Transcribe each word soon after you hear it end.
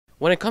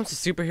When it comes to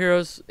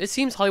superheroes, it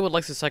seems Hollywood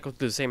likes to cycle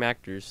through the same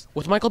actors.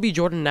 With Michael B.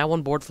 Jordan now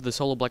on board for the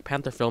solo Black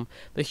Panther film,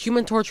 the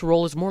Human Torch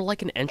role is more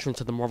like an entrance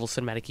to the Marvel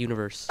Cinematic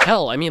Universe.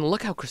 Hell, I mean,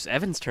 look how Chris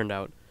Evans turned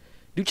out.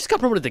 Dude just got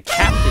promoted to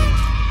captain.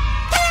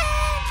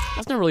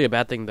 That's not really a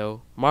bad thing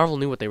though. Marvel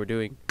knew what they were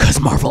doing. Cause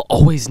Marvel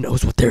always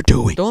knows what they're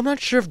doing. Though I'm not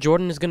sure if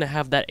Jordan is gonna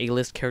have that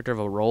A-list character of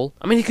a role.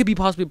 I mean, he could be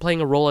possibly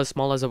playing a role as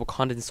small as a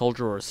Wakandan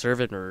soldier or a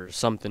servant or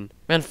something.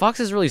 Man,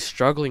 Fox is really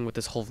struggling with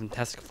this whole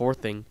Fantastic Four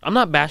thing. I'm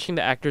not bashing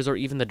the actors or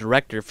even the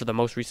director for the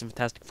most recent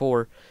Fantastic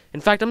Four.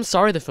 In fact, I'm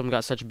sorry the film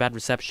got such bad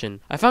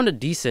reception. I found it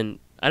decent.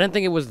 I didn't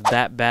think it was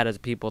that bad as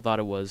people thought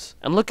it was.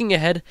 And looking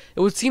ahead, it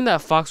would seem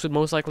that Fox would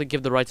most likely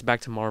give the rights back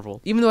to Marvel.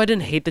 Even though I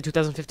didn't hate the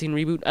 2015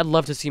 reboot, I'd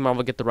love to see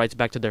Marvel get the rights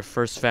back to their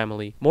first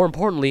family. More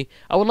importantly,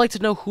 I would like to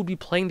know who'd be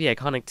playing the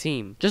iconic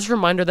team. Just a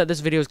reminder that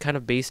this video is kind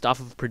of based off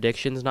of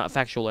predictions, not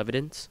factual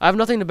evidence. I have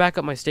nothing to back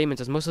up my statements,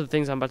 as most of the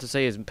things I'm about to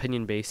say is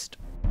opinion based.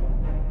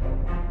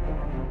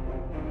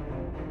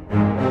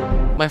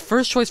 My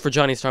first choice for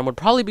Johnny Storm would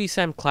probably be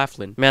Sam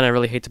Claflin. Man, I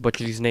really hate to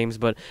butcher these names,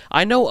 but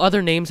I know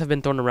other names have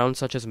been thrown around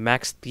such as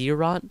Max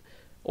Theorot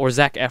or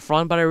Zac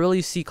Efron, but I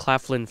really see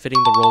Claflin fitting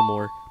the role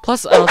more.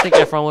 Plus, I don't think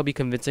Efron would be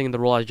convincing in the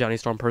role as Johnny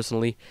Storm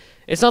personally.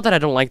 It's not that I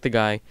don't like the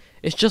guy,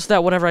 it's just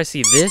that whenever I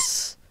see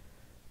this,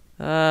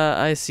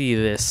 I see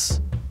this.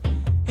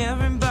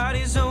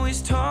 Everybody's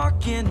always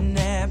talking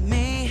at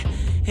me.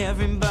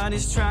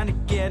 Everybody's trying to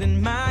get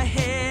in my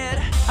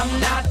head. I'm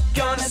not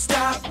gonna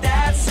stop,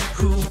 that's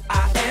who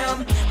I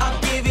am.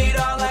 I'll give it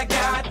all I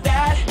got,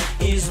 that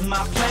is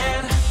my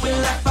plan.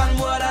 Will I find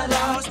what I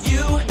lost?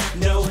 You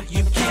know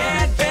you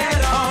can't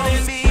bet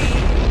on me.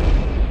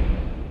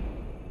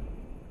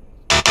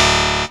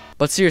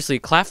 But seriously,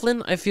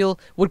 Claflin, I feel,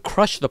 would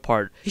crush the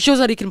part. He shows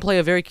that he can play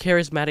a very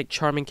charismatic,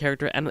 charming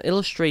character and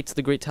illustrates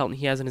the great talent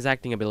he has in his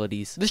acting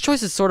abilities. This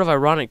choice is sort of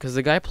ironic because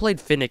the guy played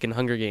Finnick in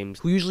Hunger Games,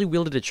 who usually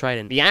wielded a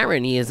trident. The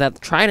irony is that the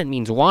trident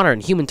means water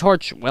and Human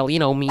Torch, well, you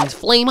know, means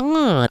flame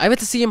on. I bet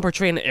to see him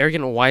portray an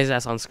arrogant wise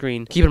ass on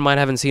screen. Keep in mind,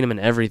 I haven't seen him in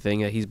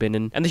everything that he's been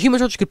in, and the Human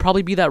Torch could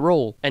probably be that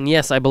role. And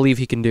yes, I believe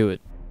he can do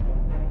it.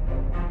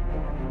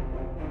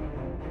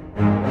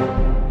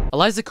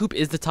 Eliza Coupe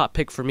is the top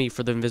pick for me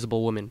for The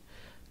Invisible Woman.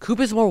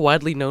 Coupe is more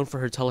widely known for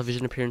her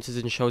television appearances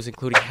in shows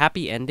including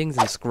Happy Endings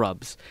and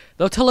Scrubs.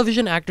 Though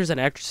television actors and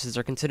actresses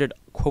are considered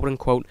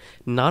quote-unquote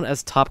not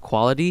as top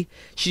quality,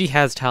 she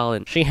has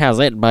talent. She has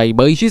it,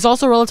 baby. She's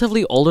also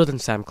relatively older than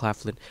Sam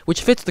Claflin,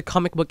 which fits the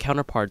comic book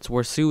counterparts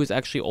where Sue is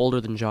actually older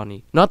than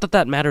Johnny. Not that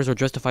that matters or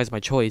justifies my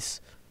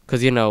choice,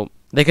 because, you know,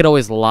 they could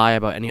always lie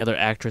about any other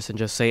actress and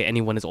just say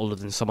anyone is older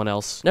than someone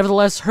else.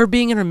 Nevertheless, her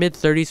being in her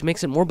mid-30s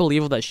makes it more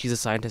believable that she's a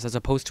scientist as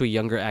opposed to a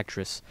younger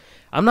actress.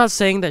 I'm not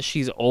saying that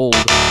she's old,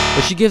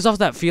 but she gives off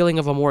that feeling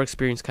of a more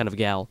experienced kind of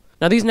gal.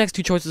 Now, these next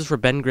two choices for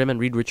Ben Grimm and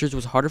Reed Richards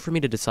was harder for me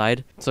to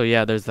decide, so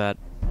yeah, there's that.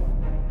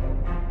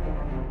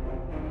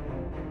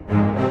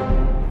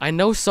 I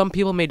know some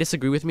people may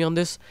disagree with me on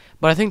this,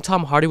 but I think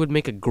Tom Hardy would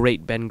make a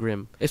great Ben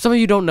Grimm. If some of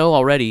you don't know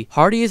already,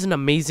 Hardy is an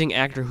amazing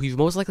actor who you've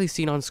most likely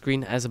seen on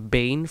screen as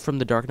Bane from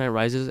The Dark Knight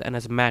Rises and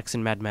as Max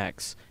in Mad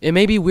Max. It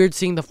may be weird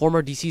seeing the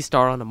former DC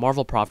star on a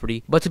Marvel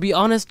property, but to be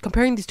honest,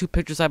 comparing these two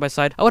pictures side by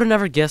side, I would have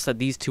never guessed that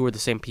these two were the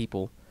same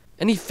people.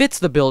 And he fits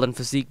the build and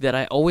physique that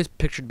I always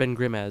pictured Ben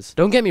Grimm as.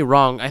 Don't get me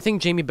wrong, I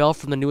think Jamie Bell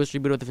from the newest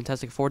reboot of the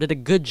Fantastic Four did a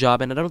good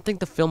job, and I don't think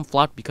the film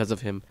flopped because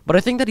of him. But I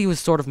think that he was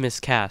sort of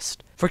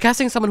miscast. For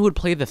casting someone who would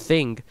play the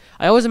Thing,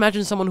 I always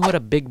imagined someone who had a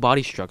big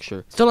body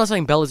structure. Still not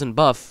saying Bell isn't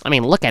buff. I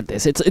mean, look at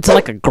this, it's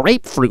like a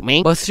grapefruit,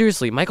 man. But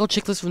seriously, Michael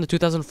Chiklis from the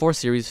 2004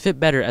 series fit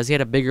better as he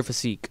had a bigger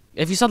physique.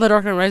 If you saw The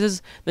Dark Knight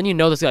Rises, then you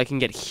know this guy can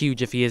get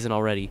huge if he isn't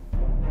already.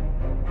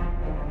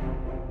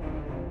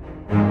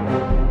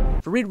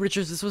 For Reed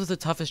Richards, this was the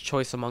toughest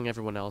choice among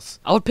everyone else.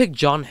 I would pick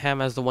John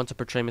Hamm as the one to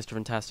portray Mr.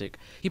 Fantastic.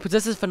 He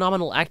possesses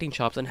phenomenal acting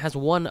chops and has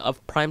won a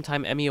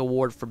Primetime Emmy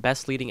Award for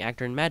Best Leading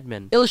Actor in Mad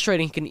Men,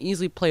 illustrating he can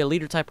easily play a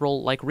leader-type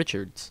role like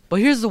Richards. But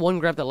here's the one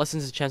grab that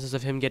lessens the chances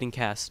of him getting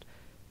cast.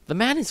 The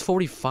man is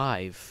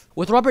 45.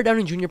 With Robert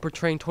Downey Jr.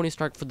 portraying Tony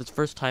Stark for the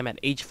first time at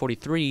age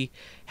 43,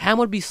 Hamm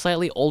would be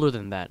slightly older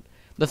than that.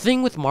 The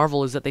thing with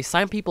Marvel is that they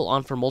sign people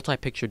on for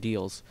multi-picture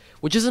deals,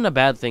 which isn't a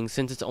bad thing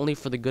since it's only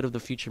for the good of the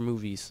future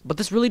movies. But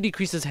this really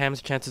decreases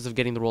Hamm's chances of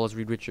getting the role as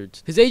Reed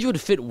Richards. His age would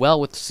fit well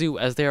with Sue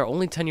as they are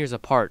only 10 years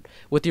apart,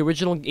 with the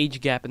original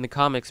age gap in the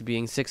comics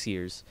being 6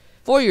 years.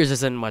 4 years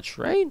isn't much,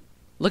 right?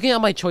 Looking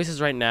at my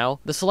choices right now,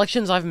 the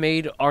selections I've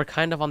made are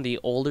kind of on the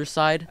older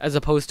side, as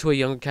opposed to a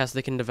younger cast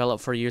they can develop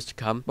for years to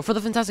come. But for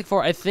the Fantastic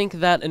Four, I think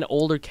that an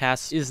older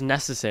cast is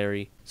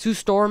necessary. Sue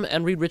Storm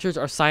and Reed Richards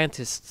are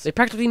scientists. They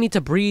practically need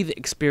to breathe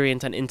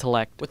experience and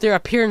intellect. With their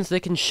appearance, they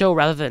can show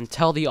rather than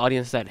tell the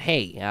audience that,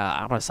 hey,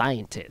 I'm a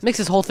scientist. Makes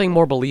this whole thing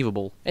more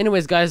believable.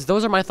 Anyways, guys,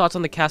 those are my thoughts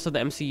on the cast of the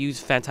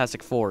MCU's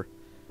Fantastic Four.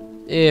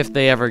 If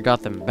they ever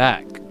got them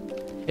back.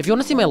 If you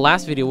want to see my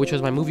last video, which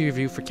was my movie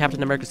review for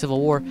Captain America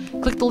Civil War,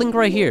 click the link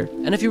right here.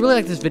 And if you really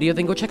like this video,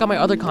 then go check out my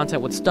other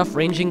content with stuff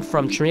ranging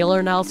from trailer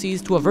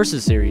analyses to a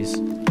versus series.